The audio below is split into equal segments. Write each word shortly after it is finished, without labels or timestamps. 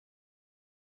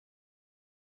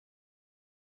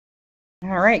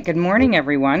All right, good morning,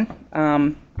 everyone,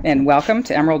 and welcome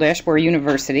to Emerald Ash Borer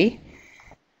University.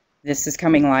 This is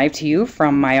coming live to you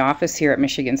from my office here at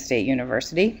Michigan State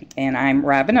University, and I'm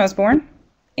Robin Osborne,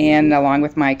 and along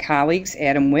with my colleagues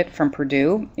Adam Witt from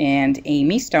Purdue and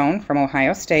Amy Stone from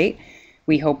Ohio State,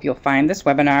 we hope you'll find this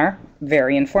webinar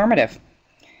very informative.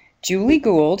 Juli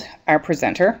Gould, our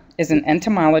presenter, is an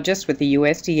entomologist with the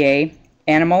USDA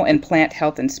Animal and Plant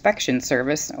Health Inspection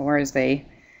Service, or as they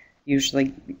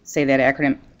usually say that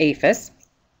acronym, APHIS.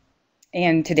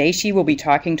 And today she will be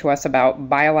talking to us about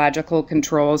biological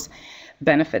controls,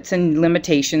 benefits and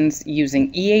limitations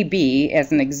using EAB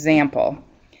as an example.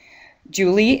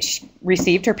 Juli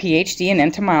received her PhD in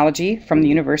entomology from the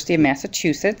University of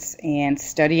Massachusetts and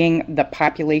studying the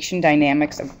population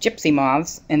dynamics of gypsy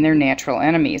moths and their natural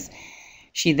enemies.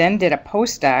 She then did a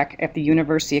postdoc at the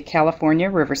University of California,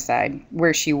 Riverside,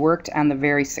 where she worked on the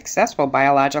very successful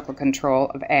biological control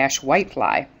of ash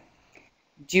whitefly.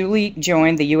 Juli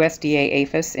joined the USDA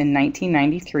APHIS in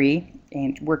 1993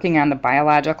 and working on the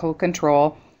biological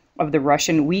control of the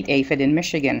Russian wheat aphid in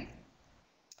Michigan.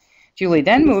 Juli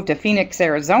then moved to Phoenix,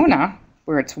 Arizona,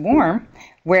 where it's warm,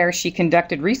 where she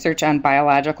conducted research on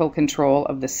biological control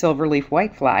of the silverleaf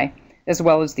whitefly, as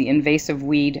well as the invasive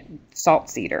weed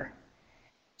saltcedar.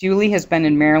 Juli has been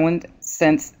in Maryland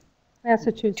since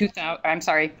Massachusetts.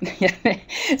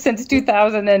 Since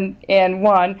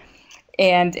 2001,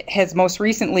 and has most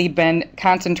recently been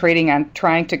concentrating on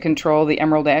trying to control the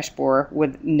emerald ash borer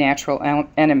with natural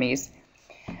enemies.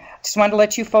 Just wanted to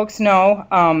let you folks know,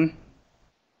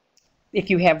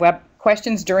 if you have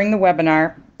questions during the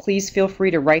webinar, please feel free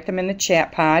to write them in the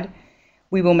chat pod.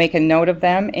 We will make a note of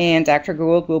them, and Dr.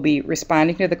 Gould will be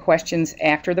responding to the questions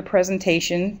after the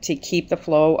presentation to keep the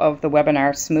flow of the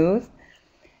webinar smooth.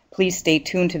 Please stay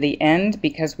tuned to the end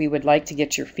because we would like to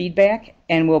get your feedback,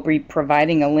 and we'll be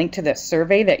providing a link to the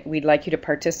survey that we'd like you to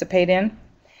participate in.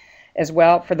 As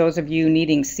well, for those of you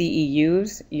needing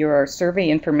CEUs, your survey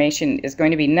information is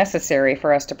going to be necessary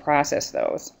for us to process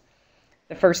those.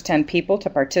 The first 10 people to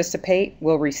participate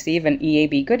will receive an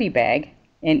EAB goodie bag.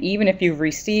 And even if you've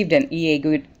received an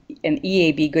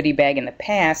EAB goodie bag in the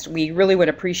past, we really would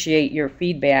appreciate your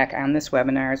feedback on this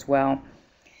webinar as well.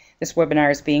 This webinar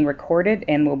is being recorded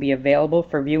and will be available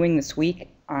for viewing this week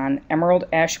on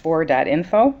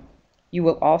emeraldashborer.info. You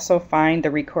will also find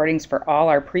the recordings for all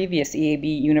our previous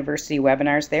EAB University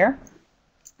webinars there.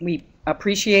 We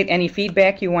appreciate any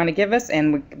feedback you want to give us,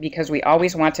 and because we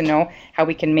always want to know how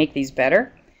we can make these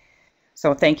better.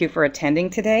 So thank you for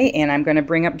attending today, and I'm going to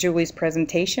bring up Juli's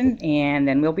presentation, and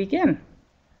then we'll begin.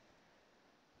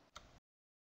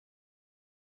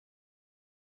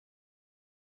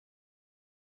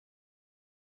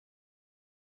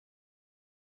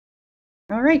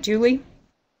 All right, Juli,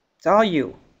 it's all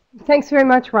you. Thanks very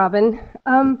much, Robin.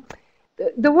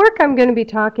 The work I'm going to be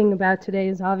talking about today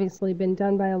has obviously been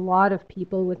done by a lot of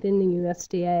people within the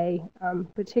USDA,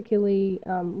 particularly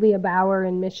Leah Bauer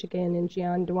in Michigan and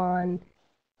Jian Duan,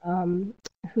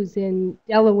 who's in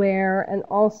Delaware, and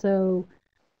also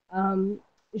John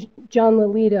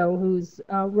Lolito, who's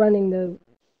running the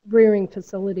rearing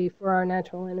facility for our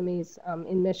natural enemies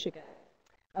in Michigan.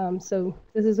 So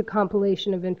this is a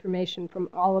compilation of information from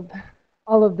all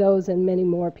of those and many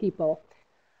more people.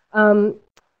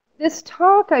 This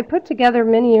talk I put together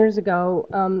many years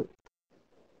ago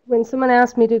when someone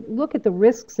asked me to look at the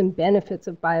risks and benefits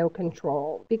of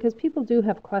biocontrol, because people do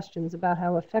have questions about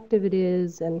how effective it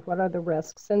is and what are the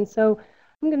risks. And so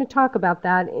I'm going to talk about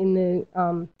that in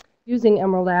the using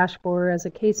emerald ash borer as a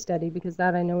case study, because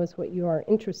that I know is what you are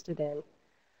interested in.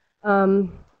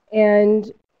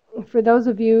 And for those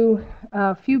of you,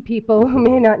 few people who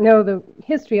may not know the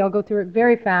history, I'll go through it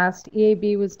very fast.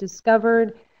 EAB was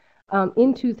discovered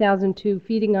in 2002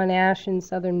 feeding on ash in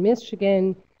southern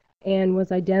Michigan, and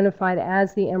was identified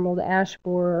as the emerald ash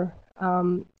borer,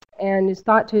 and is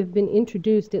thought to have been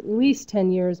introduced at least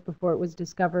 10 years before it was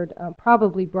discovered,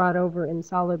 probably brought over in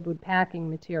solid wood packing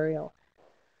material.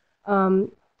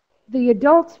 The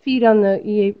adults feed on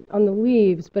the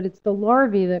leaves, but it's the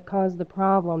larvae that cause the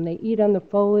problem. They eat on the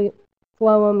phloem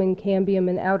and cambium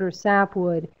and outer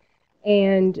sapwood,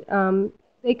 and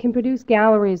they can produce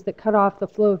galleries that cut off the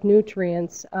flow of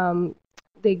nutrients.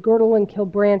 They girdle and kill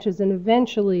branches, and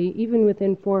eventually, even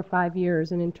within 4 or 5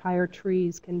 years, an entire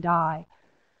trees can die.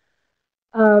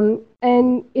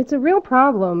 And it's a real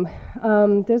problem.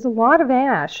 There's a lot of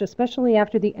ash, especially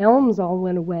after the elms all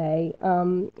went away.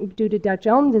 Due to Dutch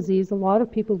elm disease, a lot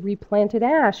of people replanted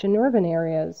ash in urban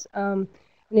areas. And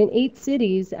in 8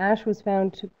 cities, ash was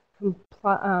found to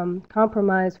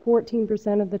compromise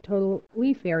 14% of the total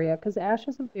leaf area, because ash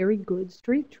is a very good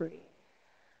street tree.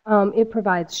 It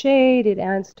provides shade, it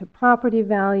adds to property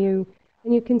value,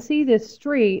 and you can see this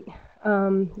street.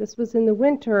 This was in the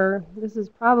winter. This is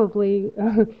probably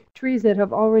trees that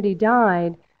have already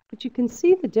died, but you can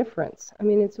see the difference. I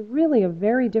mean, it's really a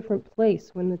very different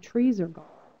place when the trees are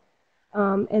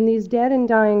gone. And these dead and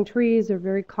dying trees are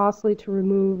very costly to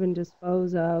remove and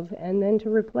dispose of and then to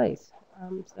replace.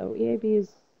 So EAB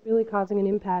is really causing an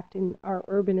impact in our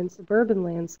urban and suburban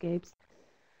landscapes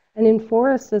and in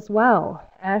forests as well.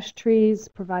 Ash trees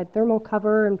provide thermal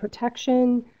cover and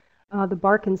protection. The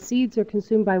bark and seeds are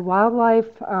consumed by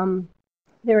wildlife.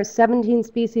 There are 17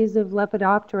 species of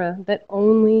Lepidoptera that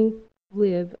only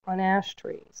live on ash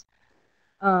trees.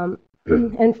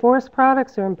 And forest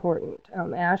products are important.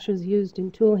 Ash is used in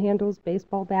tool handles,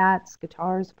 baseball bats,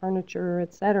 guitars, furniture,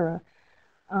 etc.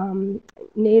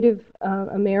 Native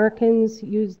Americans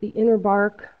use the inner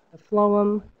bark, the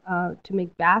phloem, to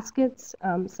make baskets.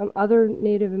 Some other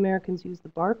Native Americans use the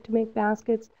bark to make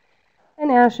baskets.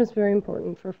 And ash is very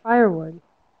important for firewood.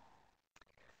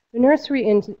 The nursery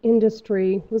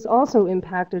industry was also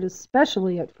impacted,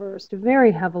 especially at first,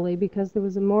 very heavily because there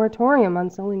was a moratorium on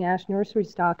selling ash nursery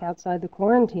stock outside the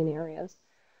quarantine areas.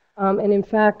 And in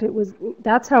fact,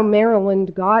 that's how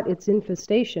Maryland got its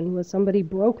infestation, was somebody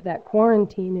broke that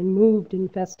quarantine and moved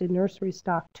infested nursery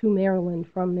stock to Maryland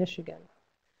from Michigan.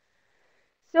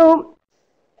 So,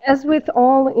 as with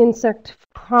all insect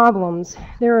problems,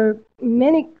 there are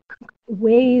many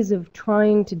ways of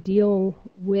trying to deal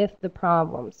with the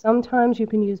problem. Sometimes you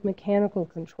can use mechanical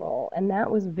control, and that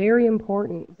was very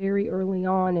important very early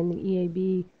on in the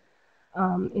EAB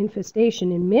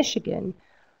infestation in Michigan.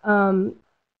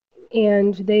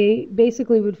 And they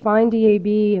basically would find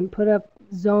EAB and put up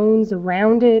zones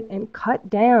around it and cut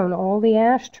down all the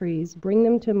ash trees, bring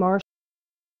them to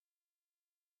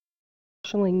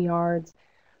marshalling yards,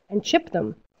 and chip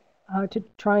them,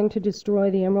 trying to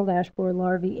destroy the emerald ash borer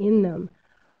larvae in them.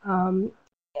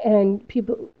 And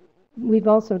we've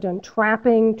also done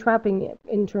trapping. Trapping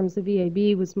in terms of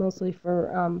EAB was mostly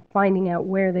for finding out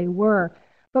where they were.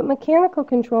 But mechanical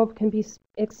control can be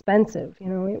expensive. You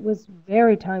know, it was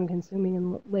very time-consuming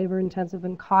and labor-intensive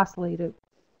and costly to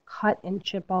cut and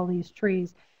chip all these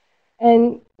trees.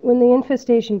 And when the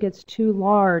infestation gets too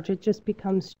large, it just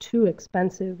becomes too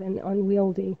expensive and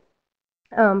unwieldy.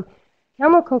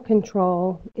 Chemical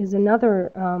control is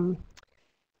another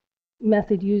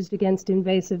method used against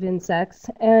invasive insects,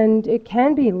 and it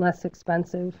can be less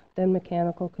expensive than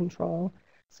mechanical control.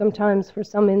 Sometimes for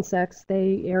some insects,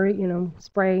 they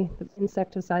spray the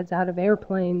insecticides out of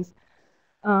airplanes,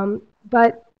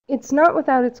 but it's not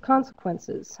without its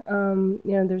consequences.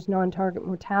 There's non-target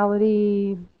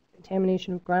mortality,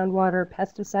 contamination of groundwater,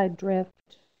 pesticide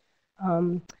drift.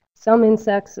 Some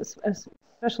insects,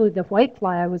 especially the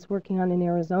whitefly I was working on in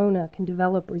Arizona, can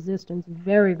develop resistance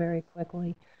very, very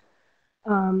quickly.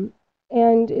 And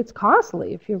it's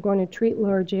costly if you're going to treat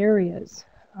large areas,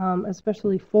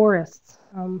 especially forests,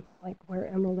 like where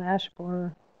emerald ash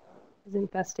borer is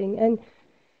infesting. And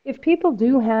if people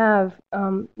do have,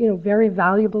 very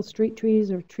valuable street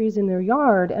trees or trees in their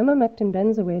yard, emamectin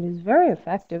benzoate is very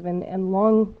effective and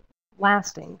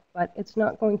long-lasting, but it's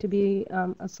not going to be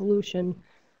a solution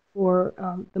for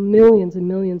the millions and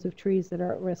millions of trees that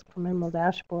are at risk from emerald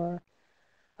ash borer.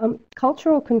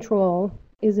 Cultural control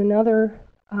is another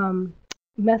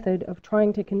method of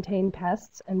trying to contain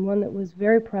pests, and one that was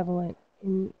very prevalent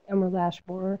in emerald ash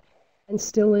borer and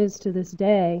still is to this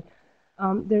day.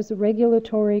 There's a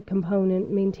regulatory component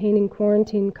maintaining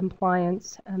quarantine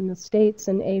compliance, and the states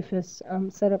and APHIS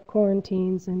set up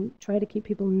quarantines and try to keep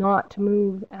people not to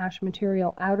move ash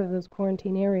material out of those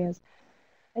quarantine areas.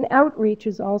 And outreach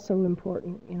is also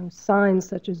important. Signs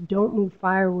such as "Don't move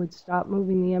firewood," "Stop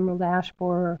moving the emerald ash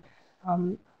borer."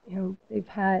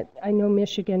 I know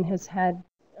Michigan has had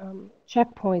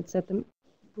checkpoints at the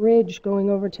bridge going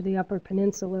over to the Upper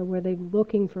Peninsula where they're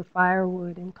looking for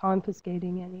firewood and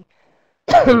confiscating any.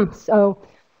 So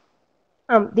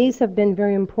these have been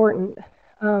very important.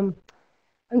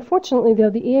 Unfortunately, though,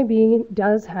 the EAB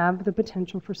does have the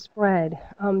potential for spread.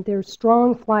 They're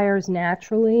strong flyers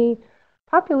naturally.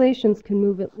 Populations can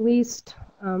move at least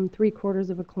 3/4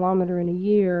 of a kilometer in a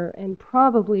year, and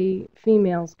probably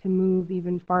females can move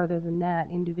even farther than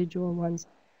that, individual ones.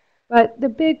 But the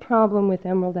big problem with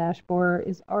emerald ash borer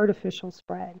is artificial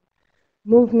spread.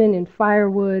 Movement in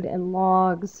firewood and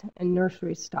logs and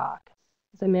nursery stock.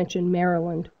 As I mentioned,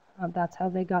 Maryland, that's how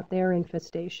they got their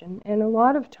infestation. And a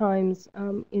lot of times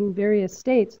in various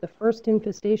states, the first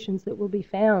infestations that will be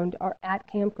found are at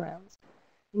campgrounds.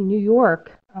 In New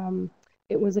York,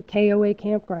 it was a KOA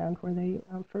campground where they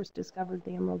first discovered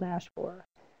the emerald ash borer.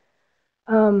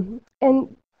 And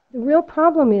The real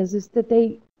problem is that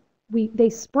they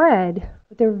spread,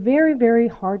 but they're very, very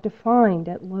hard to find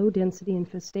at low density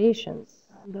infestations.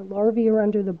 The larvae are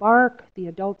under the bark, the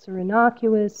adults are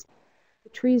innocuous, the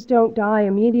trees don't die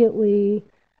immediately,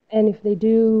 and if they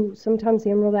do, sometimes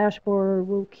the emerald ash borer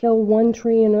will kill one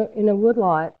tree in a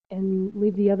woodlot and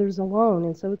leave the others alone,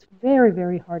 and so it's very,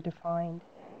 very hard to find.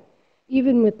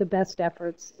 Even with the best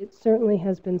efforts, it certainly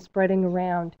has been spreading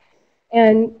around.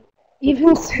 And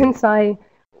even since I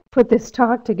put this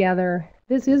talk together,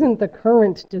 this isn't the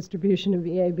current distribution of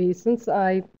EAB. Since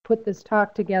I put this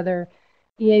talk together,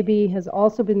 EAB has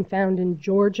also been found in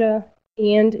Georgia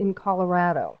and in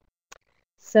Colorado.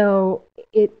 So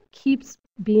it keeps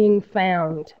being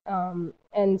found.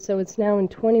 And so it's now in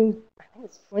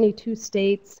 22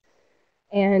 states,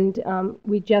 and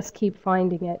we just keep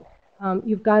finding it.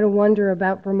 You've got to wonder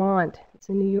about Vermont. It's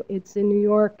in New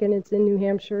York, and it's in New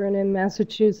Hampshire, and in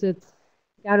Massachusetts.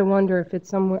 Got to wonder if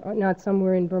it's not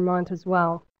somewhere in Vermont as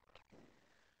well.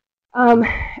 And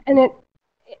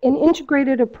an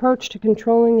integrated approach to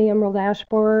controlling the emerald ash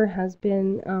borer has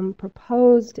been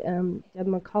proposed. Deb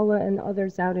McCullough and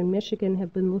others out in Michigan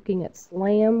have been looking at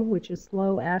SLAM, which is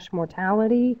slow ash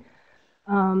mortality,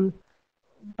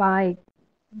 by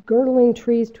girdling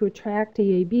trees to attract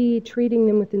EAB, treating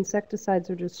them with insecticides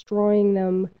or destroying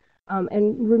them,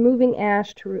 and removing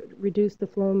ash to reduce the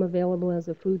phloem available as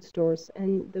a food source.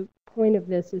 And the point of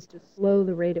this is to slow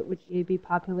the rate at which EAB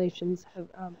populations have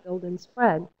build and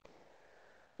spread.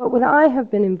 But what I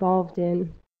have been involved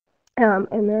in, and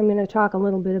I'm going to talk a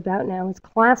little bit about now, is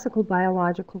classical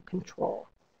biological control.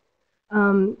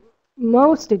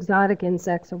 Most exotic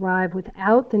insects arrive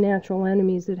without the natural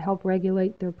enemies that help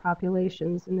regulate their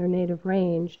populations in their native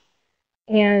range.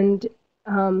 And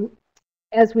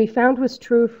as we found was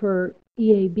true for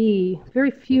EAB,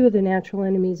 very few of the natural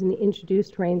enemies in the introduced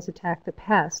strains attack the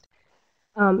pest.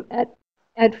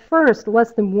 At first,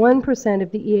 less than 1%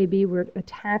 of the EAB were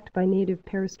attacked by native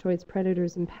parasitoids,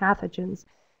 predators, and pathogens.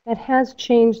 That has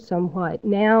changed somewhat.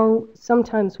 Now,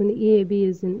 sometimes when the EAB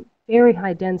is in very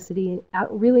high density,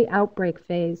 really outbreak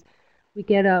phase, we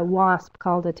get a wasp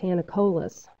called a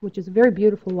Tanicolis, which is a very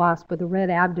beautiful wasp with a red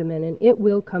abdomen, and it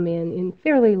will come in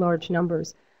fairly large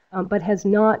numbers, but has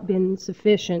not been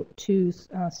sufficient to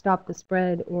stop the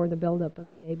spread or the buildup of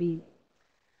EAB.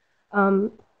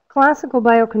 Classical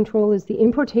biocontrol is the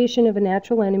importation of a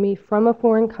natural enemy from a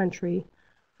foreign country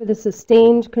for the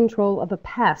sustained control of a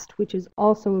pest, which is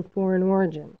also of foreign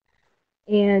origin.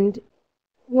 And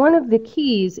one of the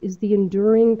keys is the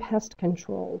enduring pest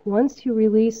control. Once you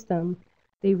release them,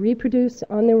 they reproduce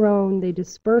on their own, they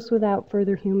disperse without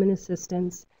further human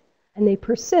assistance, and they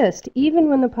persist even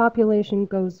when the population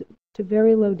goes to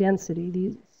very low density.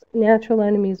 These natural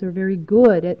enemies are very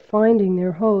good at finding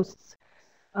their hosts,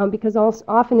 because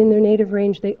often in their native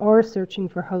range they are searching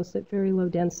for hosts at very low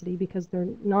density because they're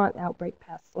not outbreak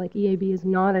pests. Like EAB is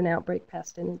not an outbreak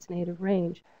pest in its native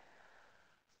range.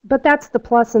 But that's the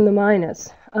plus and the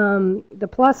minus. The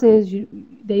plus is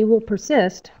they will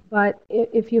persist, but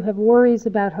if you have worries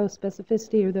about host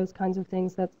specificity or those kinds of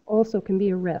things, that also can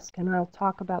be a risk, and I'll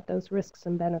talk about those risks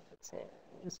and benefits in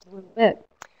just a little bit.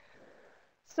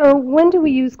 So when do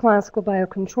we use classical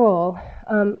biocontrol?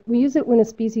 We use it when a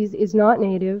species is not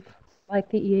native, like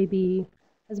the EAB,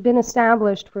 has been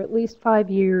established for at least 5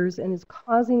 years and is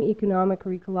causing economic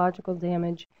or ecological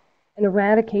damage, and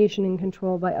eradication and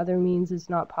control by other means is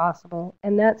not possible.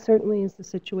 And that certainly is the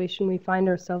situation we find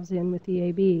ourselves in with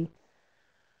EAB.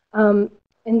 And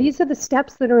these are the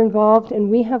steps that are involved,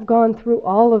 and we have gone through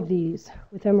all of these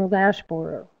with emerald ash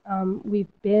borer.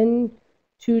 We've been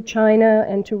to China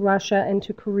and to Russia and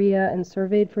to Korea and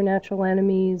surveyed for natural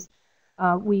enemies.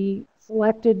 We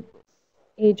selected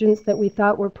agents that we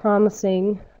thought were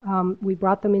promising. We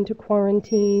brought them into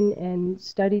quarantine and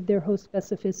studied their host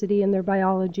specificity and their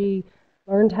biology,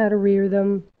 learned how to rear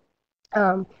them.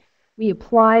 We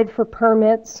applied for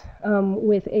permits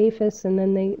with APHIS, and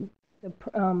then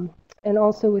and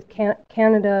also with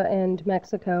Canada and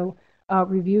Mexico,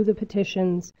 review the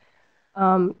petitions.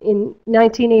 In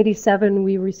 1987,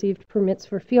 we received permits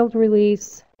for field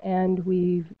release, and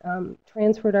we've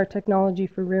transferred our technology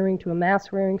for rearing to a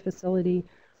mass rearing facility.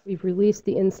 We've released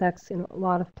the insects in a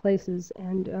lot of places,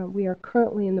 and we are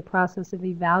currently in the process of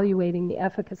evaluating the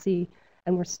efficacy,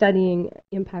 and we're studying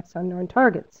impacts on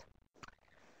non-targets.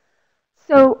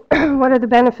 So what are the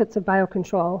benefits of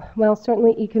biocontrol? Well,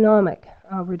 certainly economic.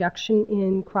 Reduction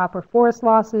in crop or forest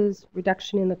losses,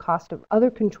 reduction in the cost of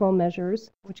other control measures,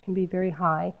 which can be very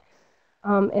high,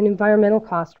 and environmental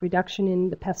cost, reduction in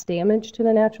the pest damage to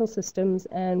the natural systems,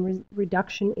 and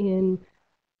reduction in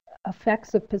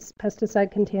effects of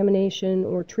pesticide contamination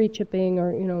or tree chipping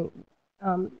or,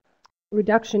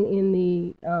 reduction in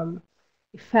the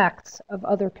effects of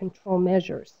other control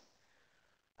measures.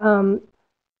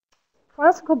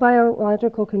 Classical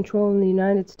biological control in the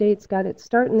United States got its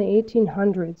start in the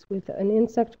 1800s with an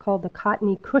insect called the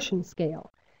cottony cushion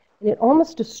scale. And it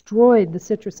almost destroyed the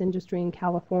citrus industry in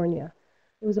California.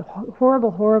 It was a horrible,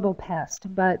 horrible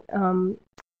pest, but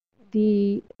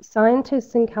the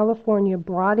scientists in California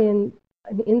brought in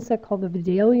an insect called the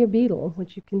Vidalia beetle,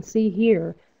 which you can see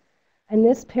here. And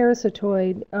this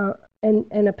parasitoid, and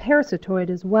a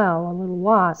parasitoid as well, a little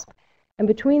wasp. And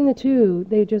between the two,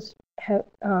 they just have,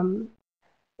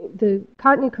 the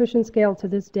cottony cushion scale to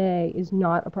this day is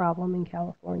not a problem in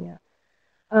California.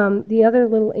 The other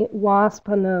little wasp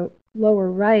on the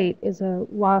lower right is a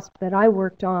wasp that I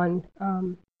worked on,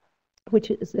 which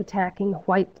is attacking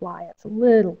whitefly. It's a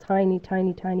little tiny,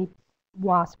 tiny, tiny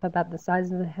wasp about the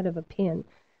size of the head of a pin.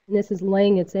 And this is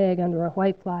laying its egg under a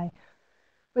whitefly.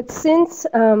 But since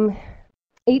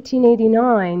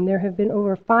 1889, there have been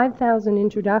over 5,000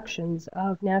 introductions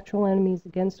of natural enemies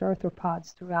against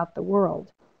arthropods throughout the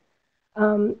world.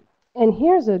 And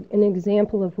here's an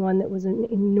example of one that was an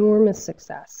enormous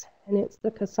success, and it's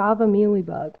the cassava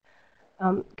mealybug.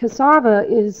 Cassava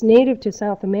is native to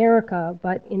South America,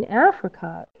 but in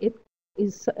Africa it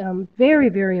is very,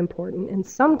 very important, and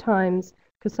sometimes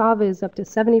cassava is up to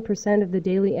 70% of the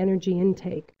daily energy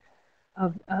intake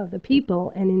of the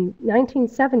people. And in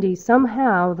 1970,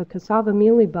 somehow the cassava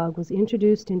mealybug was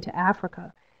introduced into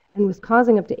Africa and was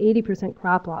causing up to 80%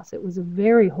 crop loss. It was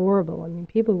very horrible. I mean,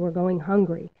 people were going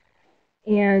hungry.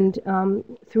 And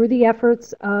through the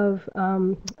efforts of,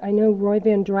 I know Roy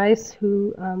Van Dries,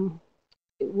 who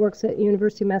works at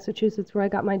University of Massachusetts, where I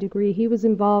got my degree, he was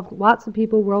involved. Lots of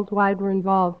people worldwide were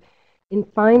involved in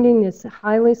finding this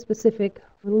highly specific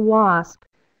little wasp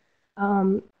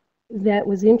that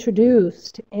was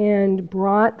introduced and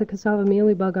brought the cassava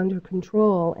mealybug under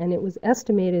control. And it was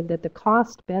estimated that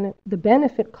the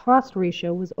benefit cost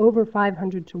ratio was over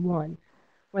 500 to 1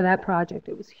 for that project.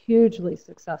 It was hugely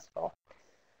successful.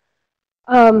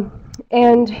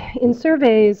 And in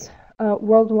surveys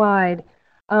worldwide,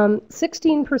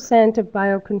 16% of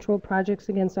biocontrol projects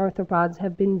against arthropods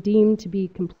have been deemed to be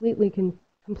completely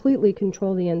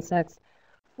control the insects.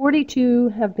 42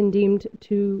 have been deemed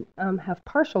to have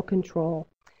partial control.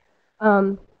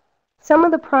 Some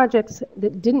of the projects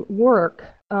that didn't work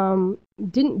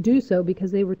didn't do so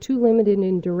because they were too limited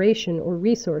in duration or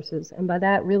resources, and by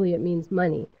that really it means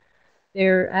money.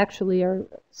 There actually are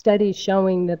studies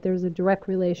showing that there's a direct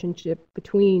relationship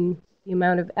between the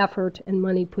amount of effort and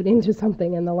money put into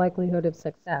something and the likelihood of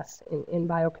success in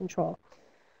biocontrol.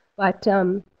 But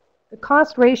the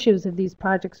cost ratios of these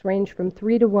projects range from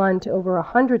 3 to 1 to over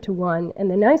 100 to 1, and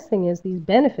the nice thing is these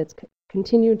benefits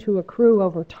continue to accrue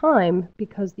over time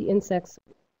because the insects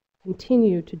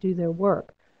continue to do their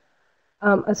work.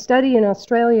 A study in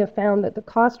Australia found that the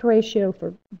cost ratio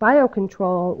for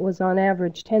biocontrol was on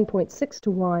average 10.6 to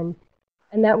 1,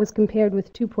 and that was compared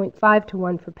with 2.5 to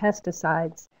 1 for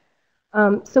pesticides.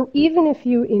 So even if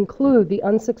you include the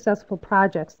unsuccessful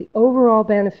projects, the overall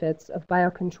benefits of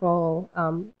biocontrol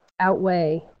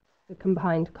outweigh the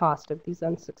combined cost of these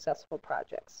unsuccessful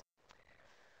projects.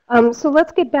 So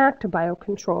let's get back to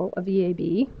biocontrol of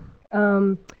EAB.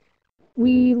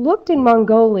 We looked in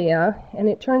Mongolia, and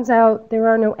it turns out there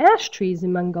are no ash trees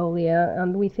in Mongolia.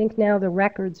 We think now the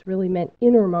records really meant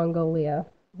Inner Mongolia,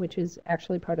 which is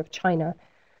actually part of China.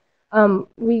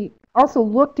 We also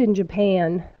looked in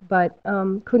Japan, but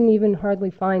couldn't even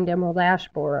hardly find emerald ash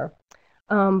borer.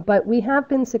 But we have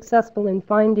been successful in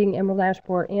finding emerald ash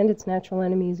borer and its natural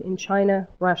enemies in China,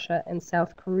 Russia, and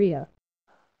South Korea.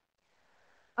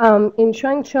 In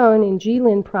Changchun in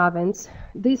Jilin province,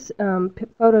 this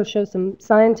photo shows some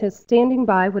scientists standing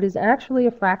by what is actually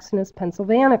a Fraxinus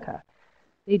pennsylvanica.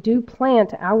 They do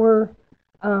plant our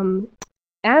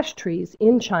ash trees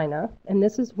in China, and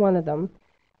this is one of them.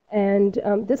 And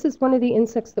this is one of the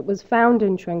insects that was found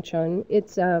in Changchun.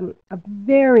 It's a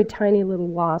very tiny little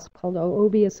wasp called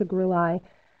Oobius agrilli,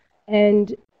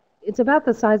 and it's about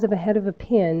the size of a head of a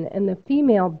pin, and the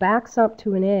female backs up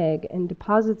to an egg and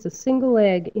deposits a single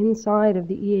egg inside of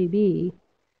the EAB.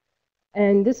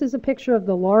 And this is a picture of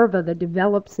the larva that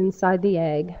develops inside the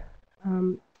egg.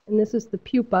 And this is the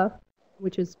pupa,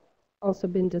 which has also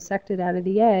been dissected out of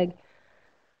the egg.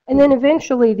 And then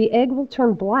eventually the egg will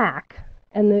turn black,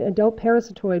 and the adult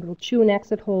parasitoid will chew an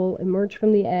exit hole, emerge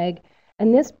from the egg,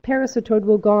 and this parasitoid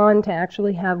will go on to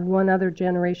actually have one other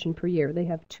generation per year. They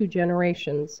have 2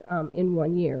 generations in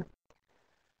 1 year.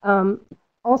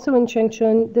 Also in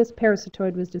Chengchun, this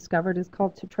parasitoid was discovered. It's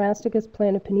called Tetrasticus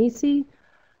planopenisi.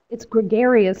 It's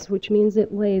gregarious, which means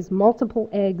it lays multiple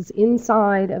eggs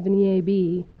inside of an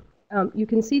EAB. You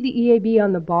can see the EAB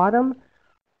on the bottom.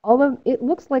 Although it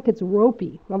looks like it's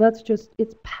ropey. Well, that's just,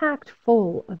 it's packed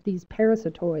full of these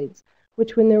parasitoids,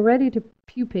 which when they're ready to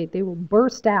pupate, they will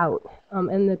burst out.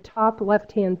 And the top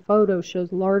left-hand photo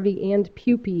shows larvae and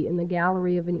pupae in the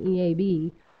gallery of an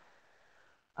EAB.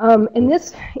 And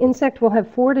this insect will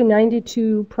have 4 to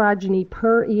 92 progeny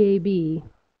per EAB.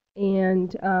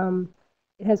 And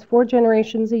it has 4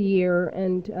 generations a year,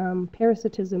 and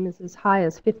parasitism is as high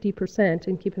as 50%.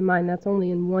 And keep in mind, that's only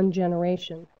in 1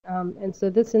 generation. And so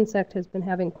this insect has been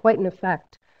having quite an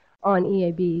effect on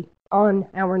EAB, on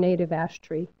our native ash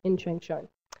tree in Chengchun.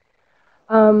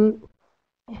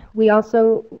 We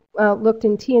also looked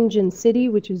in Tianjin City,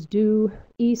 which is due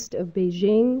east of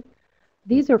Beijing.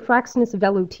 These are Fraxinus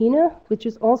velutina, which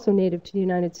is also native to the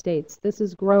United States. This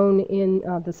is grown in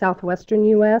the southwestern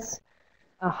U.S.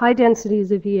 High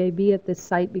densities of EAB at this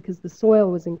site because the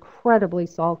soil was incredibly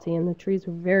salty and the trees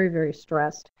were very, very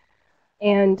stressed.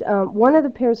 And one of the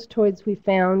parasitoids we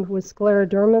found was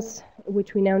Sclerodermis,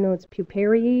 which we now know it's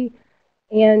puparii.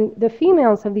 And the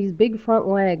females have these big front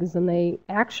legs, and they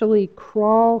actually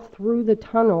crawl through the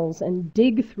tunnels and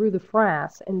dig through the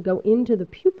frass and go into the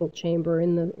pupal chamber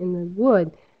in the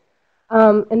wood.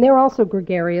 And they're also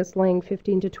gregarious, laying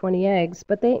 15 to 20 eggs.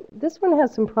 But this one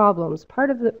has some problems.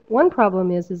 One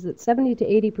problem is that 70 to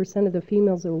 80% of the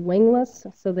females are wingless,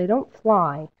 so they don't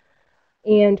fly.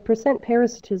 And percent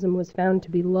parasitism was found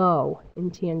to be low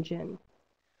in Tianjin.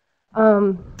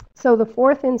 So the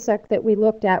fourth insect that we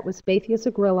looked at was Spathius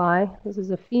agrilli. This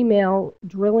is a female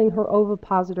drilling her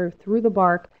ovipositor through the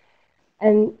bark,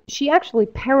 and she actually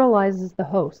paralyzes the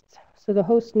hosts. So the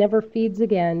host never feeds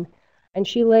again, and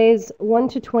she lays 1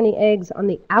 to 20 eggs on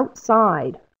the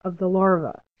outside of the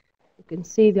larva. You can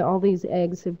see that all these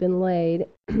eggs have been laid,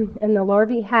 and the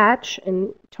larvae hatch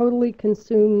and totally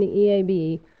consume the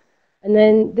EAB. And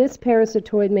then this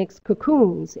parasitoid makes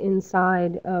cocoons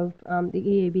inside of the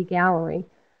EAB gallery.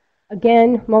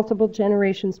 Again, multiple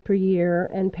generations per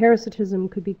year, and parasitism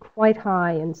could be quite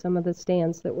high in some of the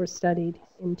stands that were studied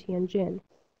in Tianjin.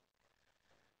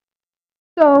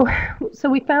 So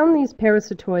we found these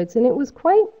parasitoids, and it was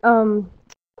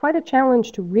quite a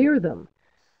challenge to rear them.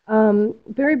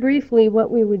 Very briefly, what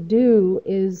we would do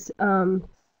is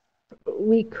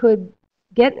we could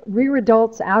get rear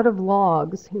adults out of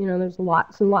logs. You know, there's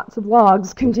lots and lots of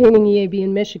logs containing EAB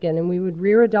in Michigan, and we would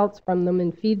rear adults from them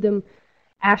and feed them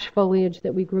ash foliage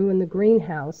that we grew in the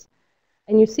greenhouse.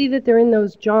 And you see that they're in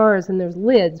those jars and there's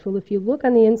lids. Well, if you look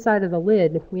on the inside of the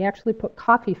lid, we actually put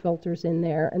coffee filters in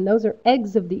there, and those are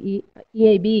eggs of the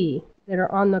EAB that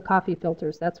are on the coffee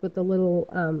filters. That's what the little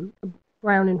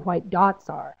brown and white dots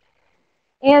are.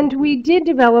 And we did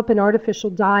develop an artificial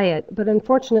diet, but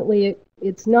unfortunately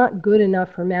it's not good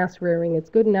enough for mass rearing. It's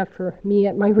good enough for me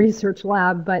at my research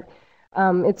lab, but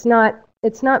it's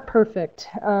not perfect.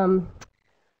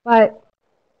 But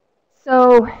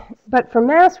for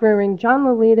mass rearing, John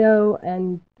Lolito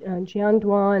and Jian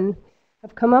Duan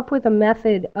have come up with a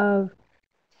method of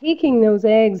taking those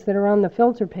eggs that are on the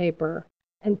filter paper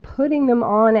and putting them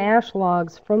on ash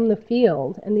logs from the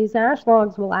field. And these ash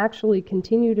logs will actually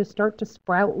continue to start to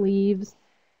sprout leaves.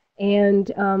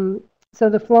 And so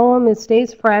the phloem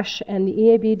stays fresh, and the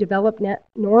EAB develop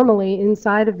normally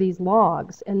inside of these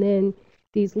logs. And then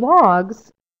these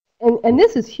logs, and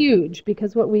this is huge,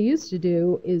 because what we used to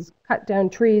do is cut down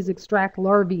trees, extract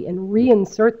larvae, and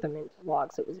reinsert them into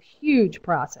logs. It was a huge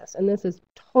process, and this has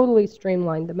totally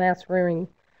streamlined the mass rearing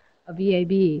of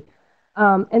EAB.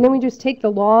 And then we just take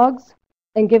the logs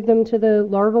and give them to the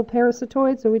larval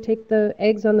parasitoids, so we take the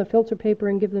eggs on the filter paper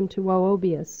and give them to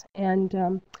Oobius.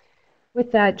 And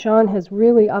with that, John has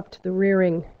really upped the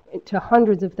rearing to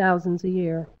hundreds of thousands a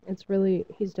year.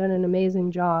 He's done an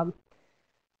amazing job.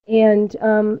 And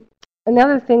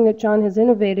another thing that John has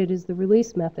innovated is the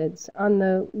release methods. On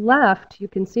the left, you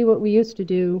can see what we used to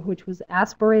do, which was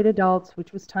aspirate adults,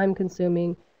 which was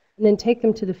time-consuming, and then take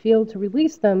them to the field to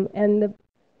release them, and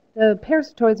the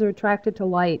parasitoids are attracted to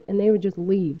light, and they would just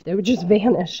leave. They would just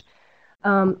vanish.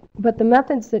 But the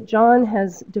methods that John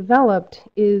has developed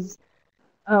is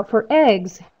for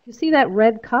eggs. You see that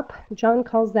red cup? John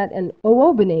calls that an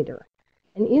oobinator.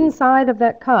 And inside of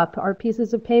that cup are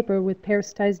pieces of paper with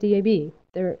parasitized EAB.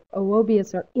 Their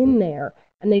Oobius are in there,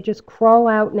 and they just crawl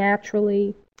out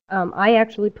naturally. I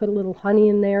actually put a little honey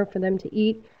in there for them to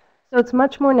eat. So it's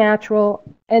much more natural.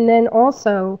 And then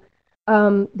also,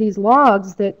 these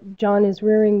logs that John is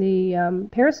rearing the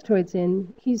parasitoids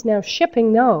in, he's now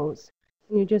shipping those.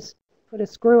 And you just put a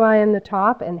screw eye in the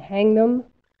top and hang them.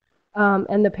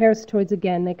 And the parasitoids,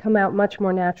 again, they come out much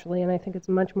more naturally, and I think it's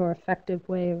a much more effective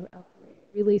way of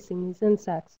releasing these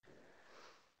insects.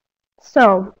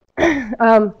 So,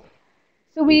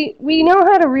 so we know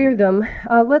how to rear them.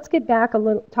 Let's get back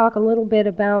talk a little bit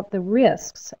about the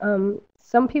risks.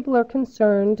 Some people are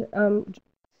concerned,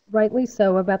 rightly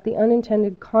so, about the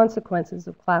unintended consequences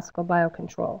of classical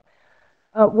biocontrol.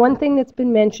 One thing that's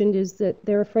been mentioned is that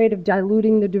they're afraid of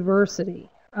diluting the diversity.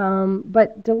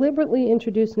 But deliberately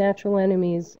introduced natural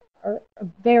enemies are a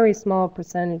very small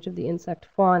percentage of the insect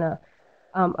fauna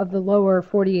of the lower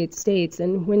 48 states.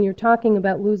 And when you're talking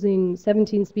about losing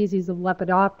 17 species of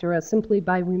Lepidoptera simply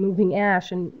by removing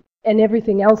ash and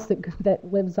everything else that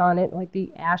lives on it, like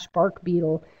the ash bark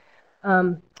beetle,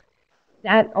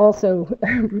 that also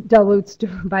dilutes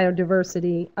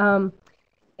biodiversity.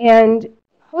 And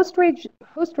host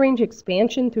range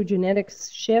expansion through genetics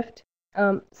shift,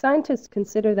 scientists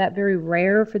consider that very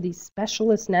rare for these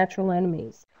specialist natural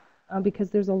enemies because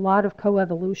there's a lot of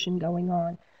coevolution going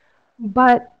on.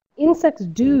 But insects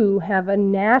do have a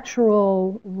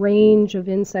natural range of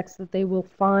insects that they will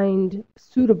find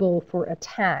suitable for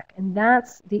attack, and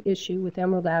that's the issue with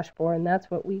emerald ash borer, and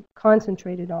that's what we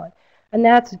concentrated on. And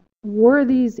that's, were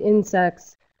these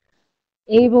insects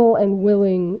able and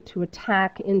willing to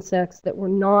attack insects that were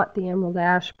not the emerald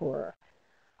ash borer?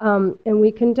 And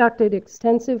we conducted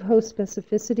extensive host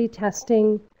specificity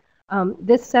testing.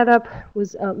 This setup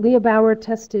was, Leah Bauer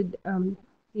tested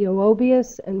the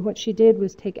Oobius, and what she did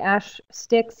was take ash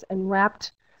sticks and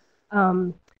wrapped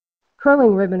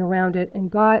curling ribbon around it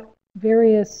and got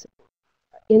various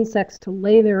insects to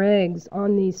lay their eggs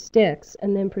on these sticks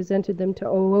and then presented them to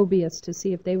Oobius to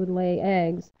see if they would lay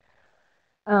eggs.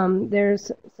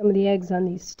 There's some of the eggs on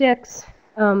these sticks.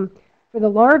 For the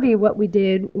larvae, what we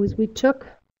did was we took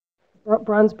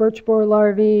bronze birch borer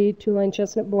larvae, two-line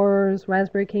chestnut borers,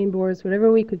 raspberry cane borers,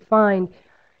 whatever we could find.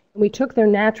 And we took their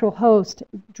natural host,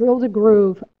 drilled a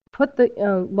groove, put the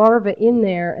larva in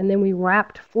there, and then we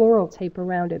wrapped floral tape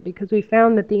around it because we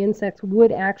found that the insects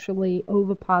would actually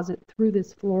oviposit through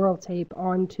this floral tape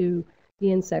onto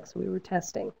the insects we were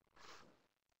testing.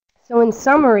 So in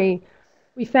summary,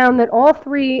 we found that all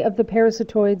three of the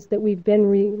parasitoids that we've been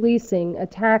releasing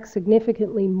attack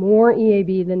significantly more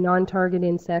EAB than non-target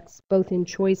insects, both in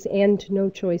choice and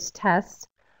no-choice tests.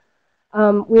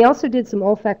 We also did some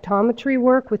olfactometry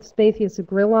work with Spathius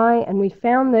agrilli, and we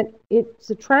found that it's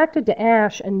attracted to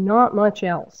ash and not much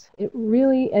else. It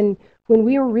really, and when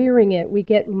we are rearing it, we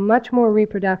get much more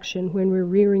reproduction when we're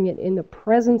rearing it in the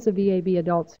presence of EAB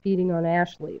adults feeding on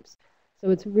ash leaves. So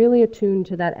it's really attuned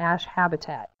to that ash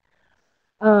habitat.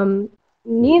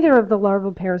 Neither of the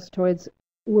larval parasitoids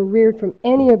were reared from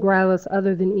any agrilis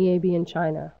other than EAB in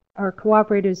China. Our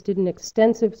cooperators did an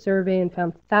extensive survey and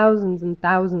found thousands and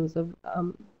thousands of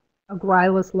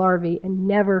agrilis larvae and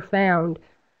never found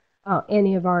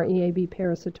any of our EAB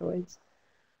parasitoids.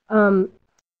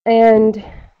 And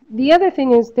the other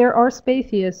thing is there are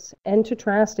Spathius and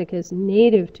Tetrasticus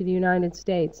native to the United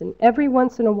States, and every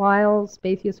once in a while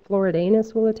Spathius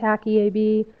floridanus will attack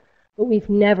EAB, but we've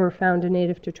never found a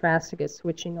native Tetrasticus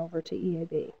switching over to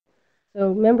EAB.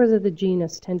 So members of the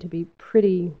genus tend to be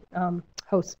pretty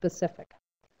host-specific.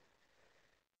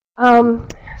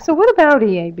 So what about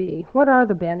EAB? What are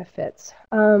the benefits?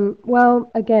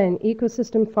 Well, again,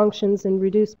 ecosystem functions and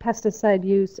reduced pesticide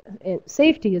use.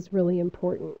 Safety is really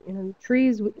important. You know,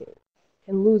 trees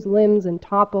can lose limbs and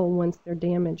topple once they're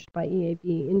damaged by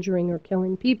EAB, injuring or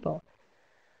killing people.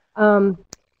 And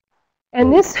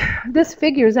this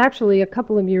figure is actually a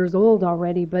couple of years old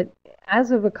already, but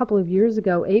as of a couple of years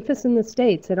ago, APHIS in the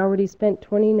States had already spent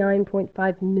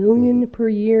 $29.5 million per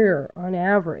year on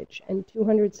average, and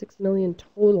 $206 million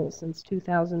total since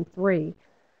 2003.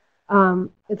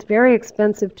 It's very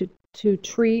expensive to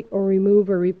treat or remove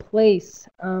or replace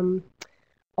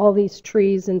all these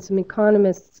trees, and some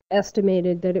economists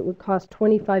estimated that it would cost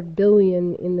 $25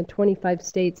 billion in the 25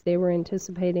 states they were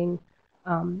anticipating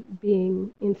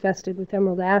being infested with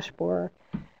emerald ash borer.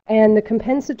 And the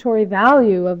compensatory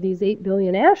value of these 8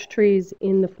 billion ash trees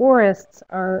in the forests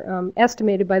are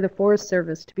estimated by the Forest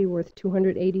Service to be worth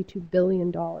 $282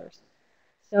 billion.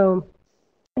 So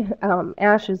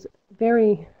ash is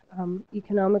very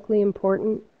economically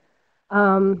important.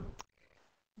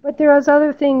 But there are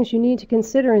other things you need to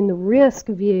consider in the risk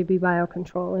of EAB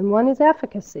biocontrol, and one is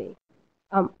efficacy.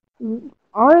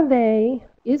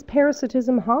 Is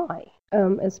parasitism high,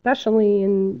 especially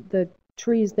in the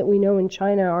trees that we know in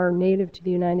China are native to the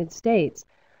United States?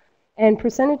 And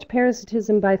percentage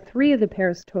parasitism by 3 of the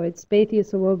parasitoids,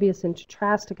 Spathius, Oobius, and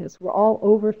Tetrasticus, were all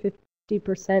over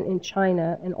 50% in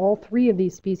China, and all 3 of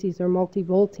these species are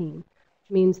multivoltine, which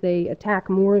means they attack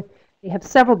more, they have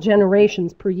several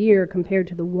generations per year compared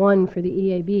to the 1 for the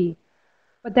EAB.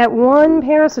 But that one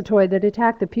parasitoid that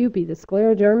attacked the pupae, the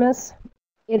sclerodermis,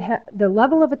 the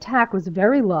level of attack was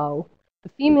very low. The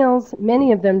females,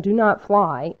 many of them do not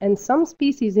fly, and some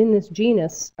species in this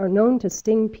genus are known to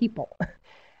sting people.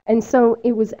 And so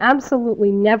it was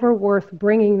absolutely never worth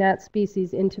bringing that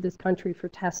species into this country for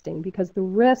testing, because the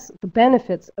risks, the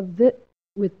benefits of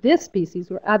with this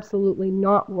species were absolutely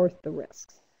not worth the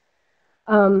risks.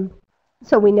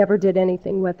 So we never did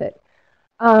anything with it.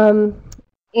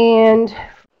 And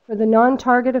for the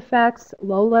non-target effects,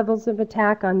 low levels of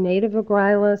attack on native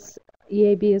Agralis,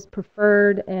 EAB is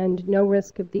preferred, and no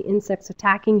risk of the insects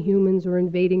attacking humans or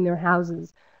invading their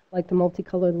houses like the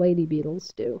multicolored lady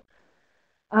beetles do.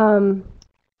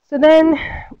 So then,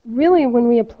 really, when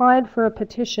we applied for a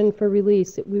petition for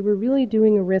release, we were really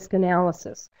doing a risk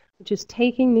analysis, which is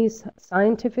taking these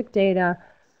scientific data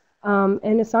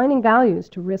and assigning values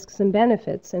to risks and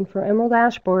benefits. And for emerald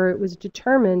ash borer, it was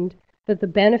determined that the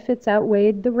benefits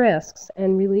outweighed the risks,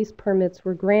 and release permits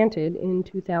were granted in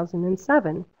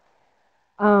 2007.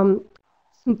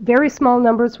 Very small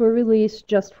numbers were released,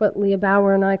 just what Leah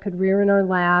Bauer and I could rear in our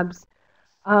labs.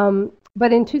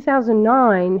 But in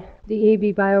 2009, the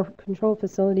EAB Biocontrol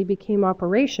facility became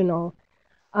operational.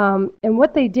 And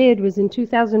what they did was in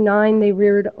 2009, they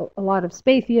reared a lot of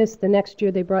Spathius. The next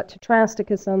year, they brought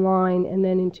Tetrasticus online, and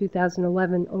then in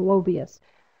 2011, Olobius.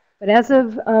 But as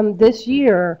of this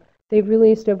year, they've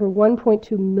released over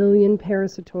 1.2 million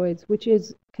parasitoids, which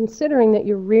is, considering that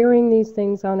you're rearing these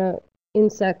things on an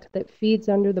insect that feeds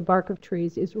under the bark of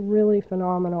trees, is really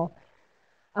phenomenal.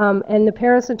 And the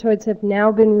parasitoids have now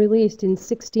been released in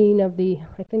 16 of the,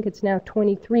 I think it's now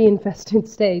 23 infested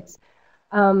states.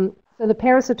 So the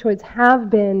parasitoids have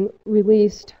been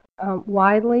released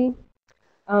widely.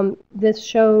 This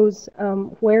shows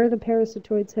where the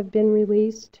parasitoids have been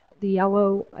released. The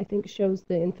yellow, I think, shows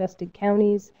the infested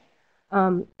counties.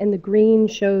 And the green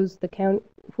shows the count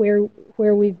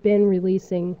where we've been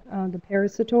releasing the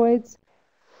parasitoids.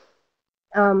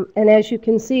 And as you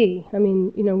can see, I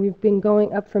mean, you know, we've been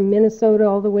going up from Minnesota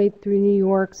all the way through New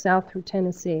York, south through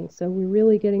Tennessee. So we're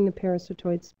really getting the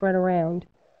parasitoids spread around.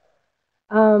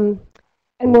 And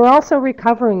we're also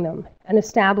recovering them and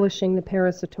establishing the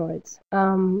parasitoids.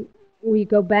 We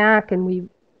go back and we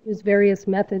use various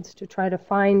methods to try to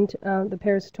find the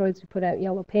parasitoids. We put out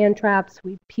yellow pan traps,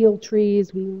 we peel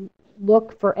trees, we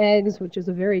look for eggs, which is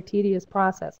a very tedious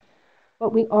process.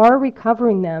 But we are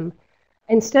recovering them.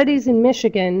 And studies in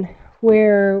Michigan,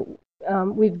 where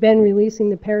we've been releasing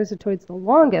the parasitoids the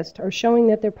longest, are showing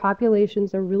that their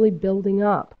populations are really building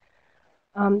up.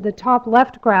 The top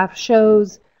left graph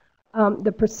shows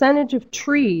the percentage of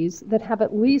trees that have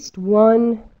at least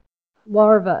one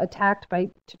larva attacked by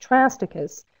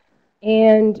Tetrasticus.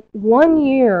 And 1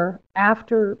 year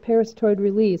after parasitoid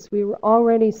release, we were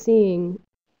already seeing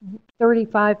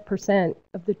 35%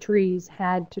 of the trees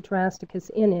had Tetrasticus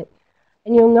in it.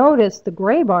 And you'll notice the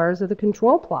gray bars are the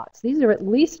control plots. These are at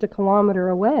least 1 kilometer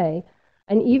away.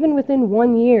 And even within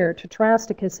 1 year,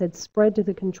 Tetrasticus had spread to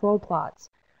the control plots.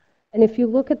 And if you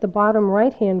look at the bottom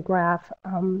right-hand graph,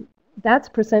 that's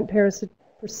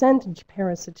percentage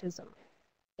parasitism.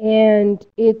 And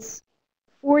it's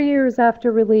 4 years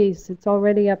after release, it's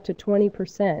already up to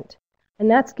 20%. And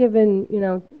that's given, you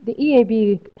know, the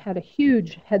EAB had a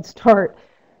huge head start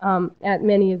at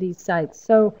many of these sites.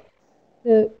 So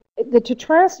the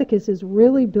Tetrasticus is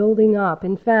really building up.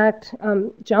 In fact,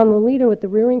 John Lolito at the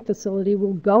rearing facility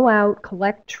will go out,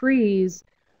 collect trees,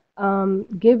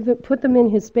 put them in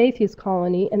his Spathius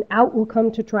colony, and out will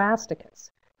come Tetrasticus.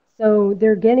 So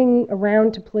they're getting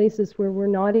around to places where we're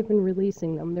not even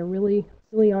releasing them. They're really,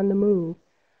 really on the move.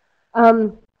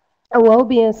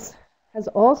 Olobius has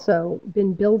also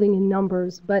been building in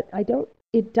numbers, but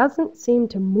it doesn't seem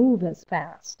to move as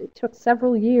fast. It took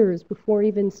several years before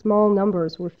even small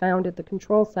numbers were found at the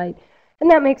control site. And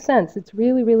that makes sense. It's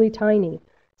really, really tiny.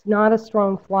 It's not a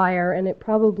strong flyer, and it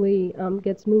probably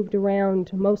gets moved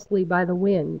around mostly by the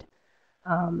wind.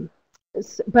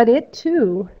 But it,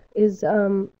 too, is,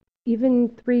 even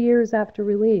 3 years after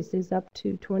release, is up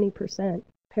to 20%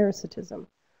 parasitism.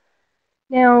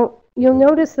 Now, you'll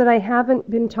notice that I haven't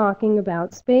been talking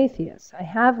about Spathius. I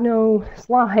have no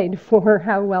slide for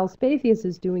how well Spathius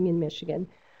is doing in Michigan,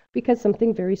 because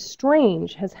something very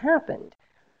strange has happened.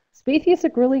 Spathius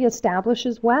really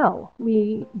establishes well.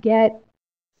 We get,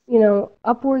 you know,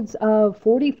 upwards of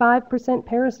 45%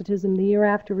 parasitism the year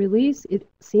after release. It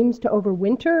seems to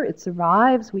overwinter. It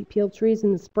survives. We peel trees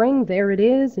in the spring. There it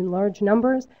is in large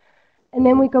numbers. And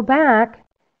then we go back,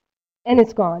 and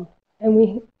it's gone. And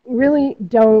we really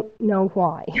don't know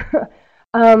why.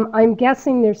 I'm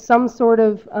guessing there's some sort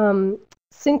of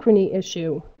synchrony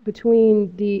issue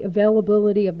between the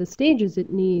availability of the stages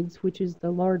it needs, which is the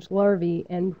large larvae,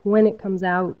 and when it comes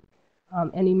out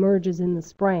and emerges in the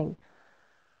spring.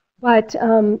 But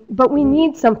we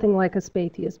need something like a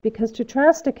Spathius because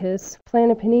Tetrasticus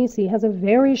planopenisi has a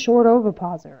very short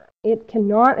ovipositor. It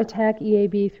cannot attack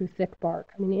EAB through thick bark.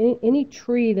 I mean, any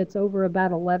tree that's over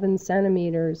about 11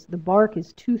 centimeters, the bark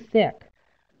is too thick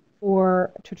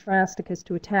for Tetrasticus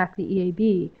to attack the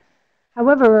EAB.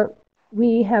 However,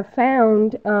 we have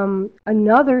found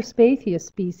another Spathius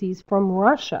species from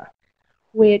Russia,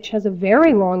 which has a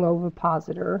very long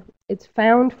ovipositor. It's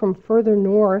found from further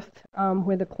north,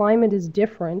 where the climate is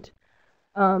different,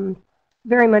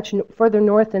 very much further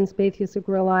north than Spathius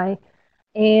agrilli.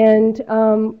 And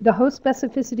the host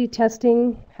specificity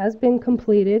testing has been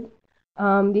completed.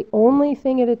 The only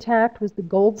thing it attacked was the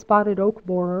gold spotted oak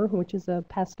borer, which is a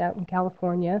pest out in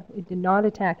California. It did not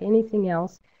attack anything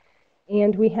else.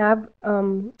 And we have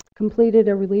completed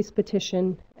a release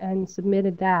petition and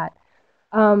submitted that.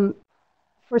 For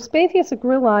Spathius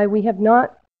agrilli, we have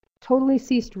not totally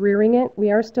ceased rearing it.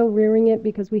 We are still rearing it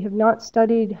because we have not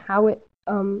studied how it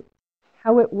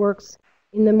works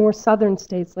in the more southern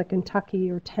states like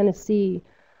Kentucky or Tennessee.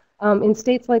 In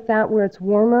states like that where it's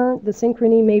warmer, the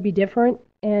synchrony may be different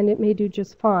and it may do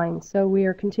just fine. So we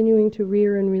are continuing to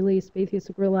rear and release Spathius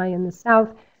agrilli in the south,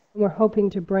 and we're hoping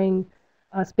to bring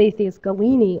Spathius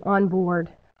gallini on board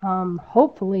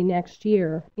hopefully next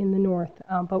year in the north,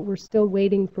 but we're still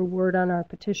waiting for word on our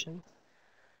petitions.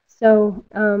 So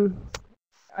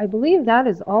I believe that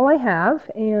is all I have,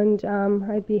 and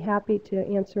I'd be happy to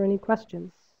answer any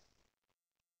questions.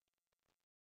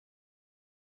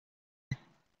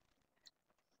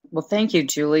 Well, thank you,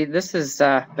 Julie. This has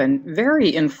been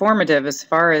very informative as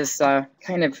far as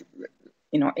kind of,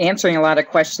 answering a lot of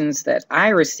questions that I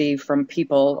receive from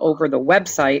people over the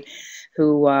website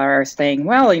who are saying,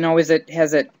 well,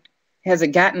 has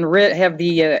it gotten rid, have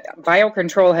the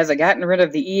Biocontrol, has it gotten rid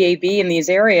of the EAB in these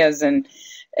areas and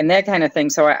that kind of thing.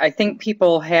 So I think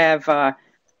people have a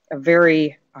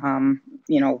very, I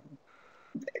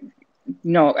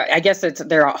guess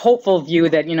they're a hopeful view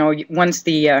that, once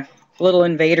the little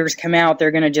invaders come out,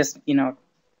 they're going to just,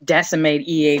 decimate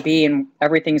EAB and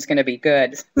everything's going to be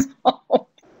good.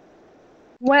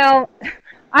 Well,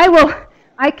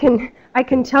 I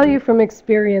can tell you from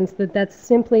experience that that's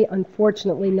simply,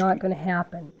 unfortunately, not going to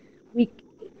happen.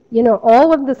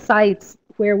 All of the sites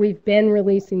where we've been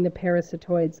releasing the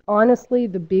parasitoids, honestly,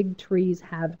 the big trees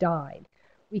have died.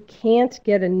 We can't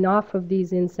get enough of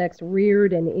these insects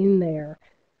reared and in there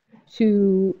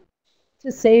to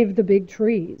save the big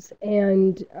trees.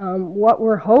 And what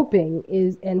we're hoping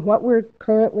is, and what we're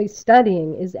currently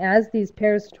studying is, as these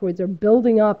parasitoids are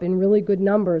building up in really good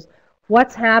numbers,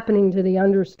 what's happening to the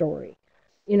understory,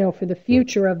 for the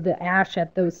future of the ash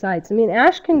at those sites. I mean,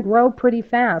 ash can grow pretty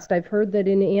fast. I've heard that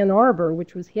in Ann Arbor,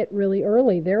 which was hit really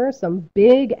early, there are some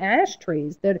big ash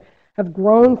trees that have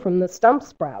grown from the stump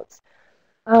sprouts.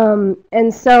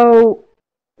 And so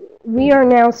we are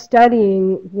now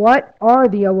studying what are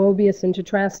the Oobius and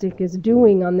Tetrasticus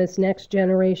doing on this next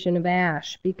generation of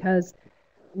ash, because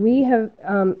we have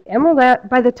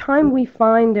by the time we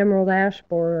find emerald ash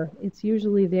borer, it's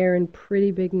usually there in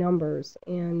pretty big numbers,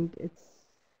 and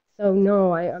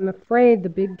no, I'm afraid the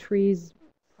big trees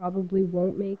probably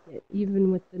won't make it,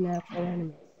 even with the natural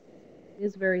enemies. It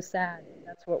is very sad.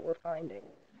 That's what we're finding.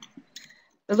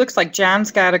 It looks like John's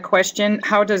got a question.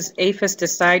 How does APHIS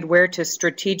decide where to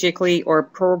strategically or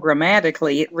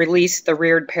programmatically release the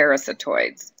reared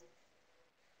parasitoids?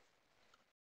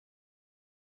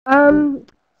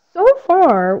 So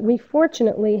far, we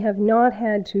fortunately have not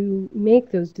had to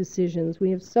make those decisions. We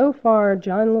have so far,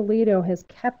 John Lolito has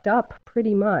kept up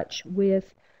pretty much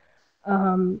with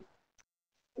the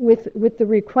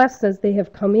requests as they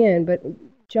have come in, but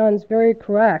John's very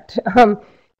correct.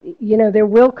 There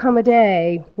will come a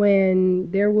day when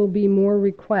there will be more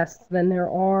requests than there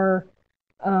are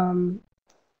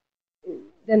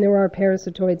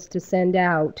parasitoids to send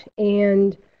out.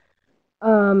 And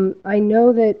I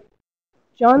know that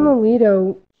John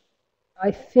Lolito,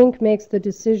 I think, makes the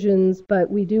decisions, but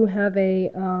we do have a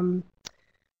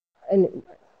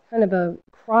kind of a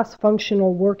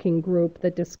cross-functional working group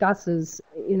that discusses,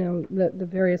 the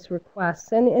various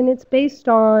requests, and it's based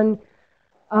on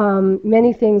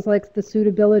many things like the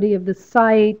suitability of the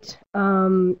site,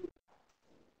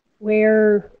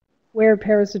 where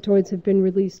parasitoids have been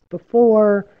released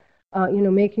before,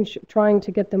 trying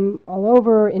to get them all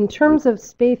over. In terms of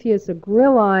Spathius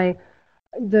agrilli,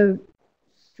 the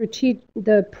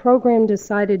the program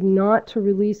decided not to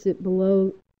release it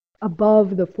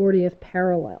above the 40th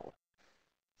parallel.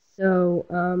 So,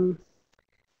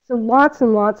 so lots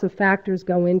and lots of factors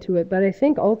go into it, but I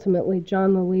think ultimately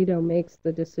John Lolito makes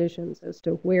the decisions as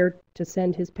to where to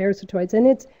send his parasitoids,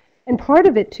 and part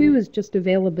of it too is just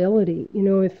availability. You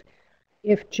know, if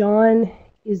if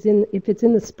it's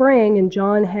in the spring and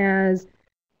John has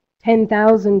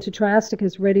 10,000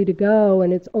 tetrasticus ready to go,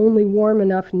 and it's only warm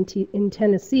enough in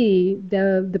Tennessee,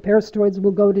 the parasitoids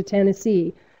will go to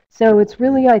Tennessee. So it's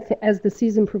really, as the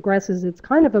season progresses, it's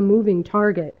kind of a moving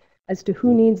target as to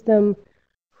who needs them,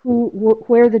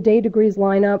 where the day degrees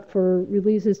line up for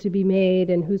releases to be made,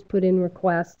 and who's put in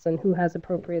requests, and who has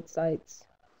appropriate sites.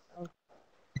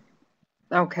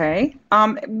 Okay.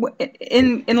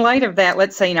 In light of that,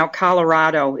 let's say now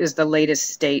Colorado is the latest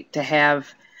state to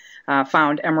have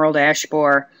found emerald ash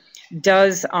borer.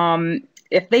 Does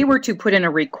if they were to put in a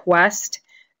request,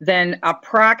 then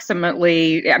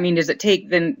approximately, I mean, does it take,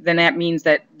 then that means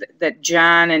that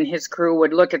John and his crew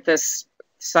would look at this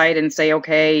site and say,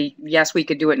 okay, yes, we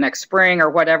could do it next spring or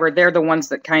whatever. They're the ones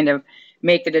that kind of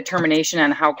make the determination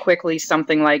on how quickly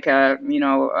something like a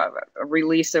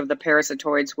release of the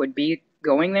parasitoids would be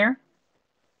going there?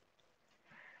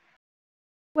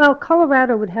 Well,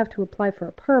 Colorado would have to apply for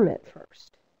a permit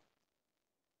first.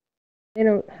 They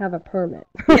don't have a permit.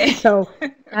 So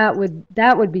that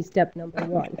would be step number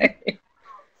one.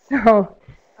 So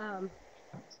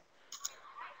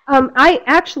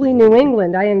New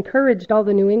England, I encouraged all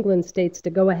the New England states to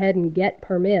go ahead and get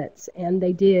permits, and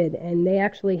they did, and they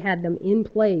actually had them in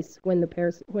place when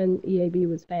EAB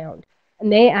was found.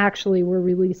 And they actually were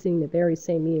releasing the very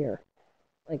same year.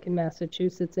 Like in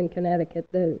Massachusetts and Connecticut,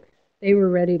 they were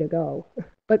ready to go.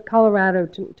 But Colorado,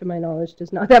 to my knowledge,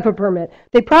 does not have a permit.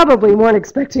 They probably weren't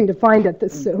expecting to find it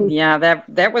this soon. Yeah,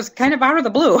 that was kind of out of the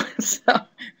blue. So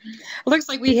it looks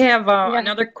like we have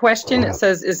another question. It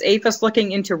says, is APHIS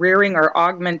looking into rearing or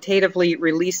augmentatively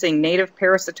releasing native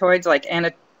parasitoids like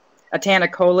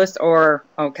Atanacolis or,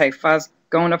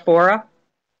 Phasgonophora?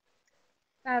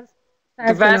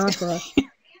 Phasgonophora.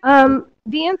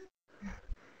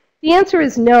 The answer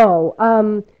is no.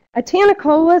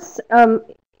 Atanacolis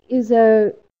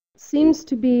seems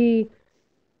to be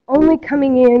only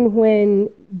coming in when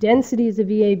densities of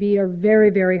EAB are very,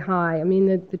 very high. I mean,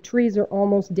 the trees are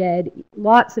almost dead,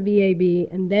 lots of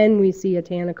EAB, and then we see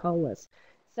Atanacolis.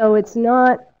 So it's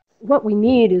not, what we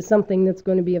need is something that's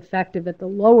going to be effective at the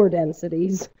lower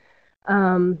densities.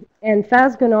 And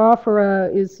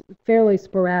Phasgonophora is fairly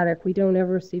sporadic. We don't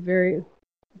ever see very,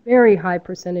 very high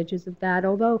percentages of that,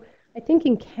 although I think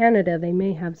in Canada they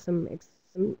may have some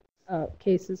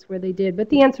cases where they did, but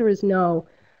the answer is no.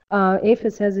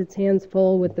 APHIS has its hands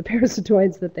full with the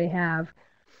parasitoids that they have.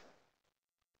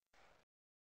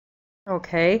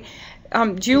 Okay.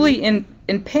 Julie,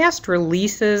 in past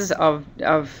releases of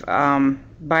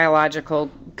biological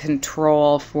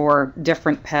control for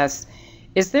different pests,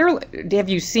 have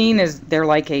you seen, is there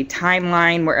like a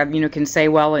timeline where can say,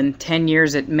 well, in 10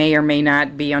 years it may or may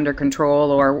not be under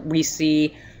control, or we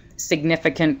see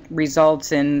significant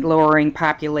results in lowering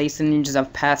populations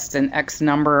of pests in X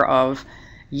number of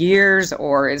years,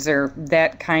 or is there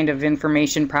that kind of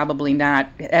information? Probably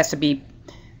not. It has to be,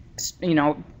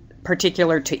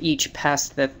 particular to each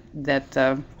pest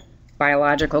that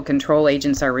biological control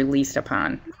agents are released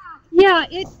upon. Yeah,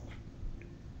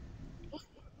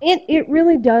 it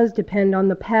really does depend on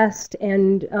the pest,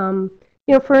 and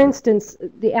for instance,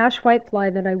 the ash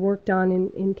whitefly that I worked on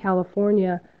in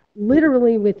California,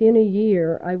 literally within a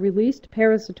year, I released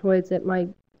parasitoids at my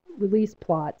release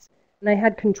plots, and I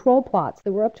had control plots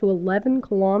that were up to 11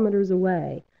 kilometers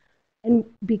away. And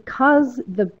because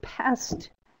the pest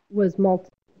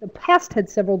had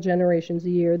several generations a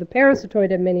year, the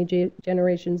parasitoid had many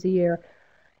generations a year,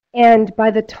 and by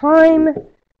the time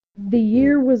the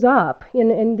year was up,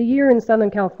 and the year in Southern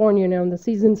California, the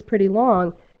season's pretty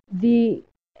long, the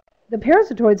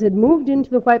parasitoids had moved into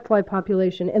the whitefly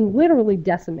population and literally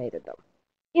decimated them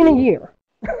in a year.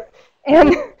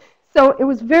 And so it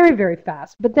was very, very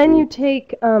fast. But then you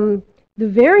take the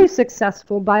very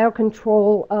successful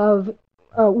biocontrol of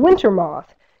winter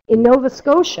moth in Nova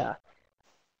Scotia.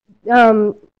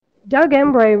 Doug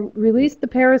Embray released the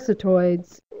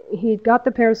parasitoids. He got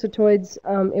the parasitoids.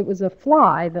 It was a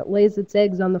fly that lays its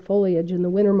eggs on the foliage, and the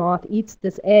winter moth eats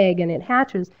this egg and it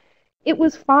hatches. It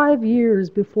was 5 years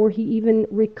before he even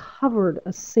recovered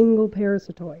a single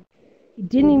parasitoid. He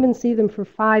didn't even see them for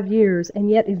 5 years, and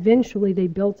yet eventually they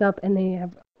built up, and they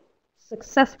have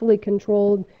successfully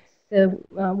controlled the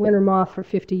winter moth for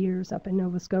 50 years up in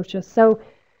Nova Scotia. So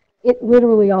it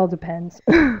literally all depends.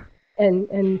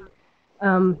 And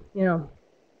You know,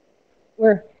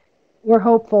 we're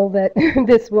hopeful that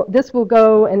this will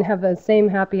go and have the same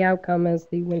happy outcome as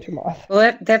the winter moth.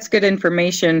 Well, that's good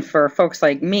information for folks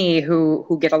like me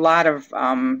who get a lot of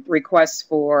requests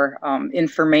for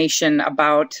information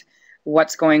about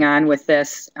what's going on with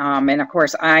this. And of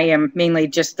course, I am mainly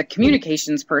just the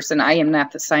communications person. I am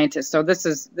not the scientist. So this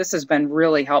has been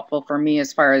really helpful for me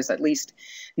as far as at least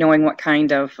knowing what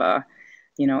kind of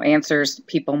answers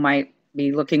people might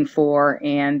be looking for,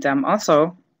 and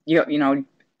also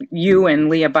you and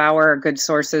Leah Bauer are good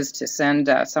sources to send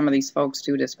some of these folks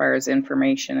to as far as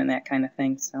information and that kind of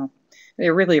thing. So I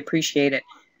really appreciate it.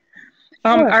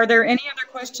 Sure. Are there any other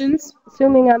questions?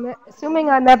 Assuming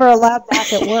I'm ever allowed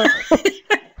back at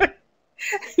work.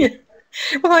 Yeah.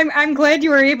 Well, I'm glad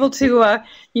you were able to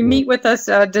you meet with us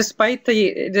despite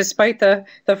the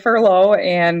furlough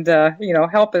and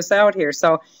help us out here.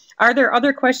 So, are there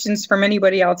other questions from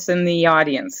anybody else in the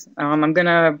audience? I'm going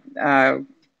to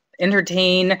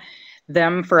entertain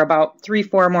them for about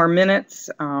 3-4 more minutes,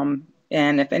 and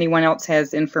if anyone else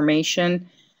has information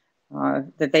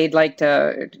that they'd like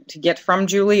to get from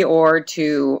Julie, or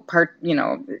to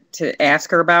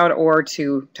ask her about, or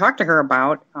to talk to her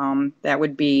about, that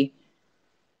would be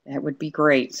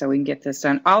great, so we can get this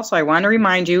done. Also, I want to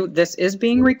remind you, this is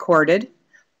being recorded.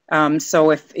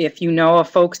 So if you know of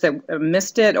folks that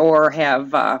missed it or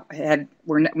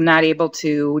were not able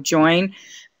to join,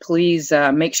 please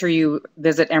make sure you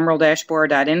visit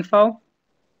emerald-borer.info,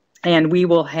 and we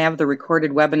will have the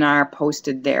recorded webinar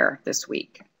posted there this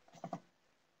week.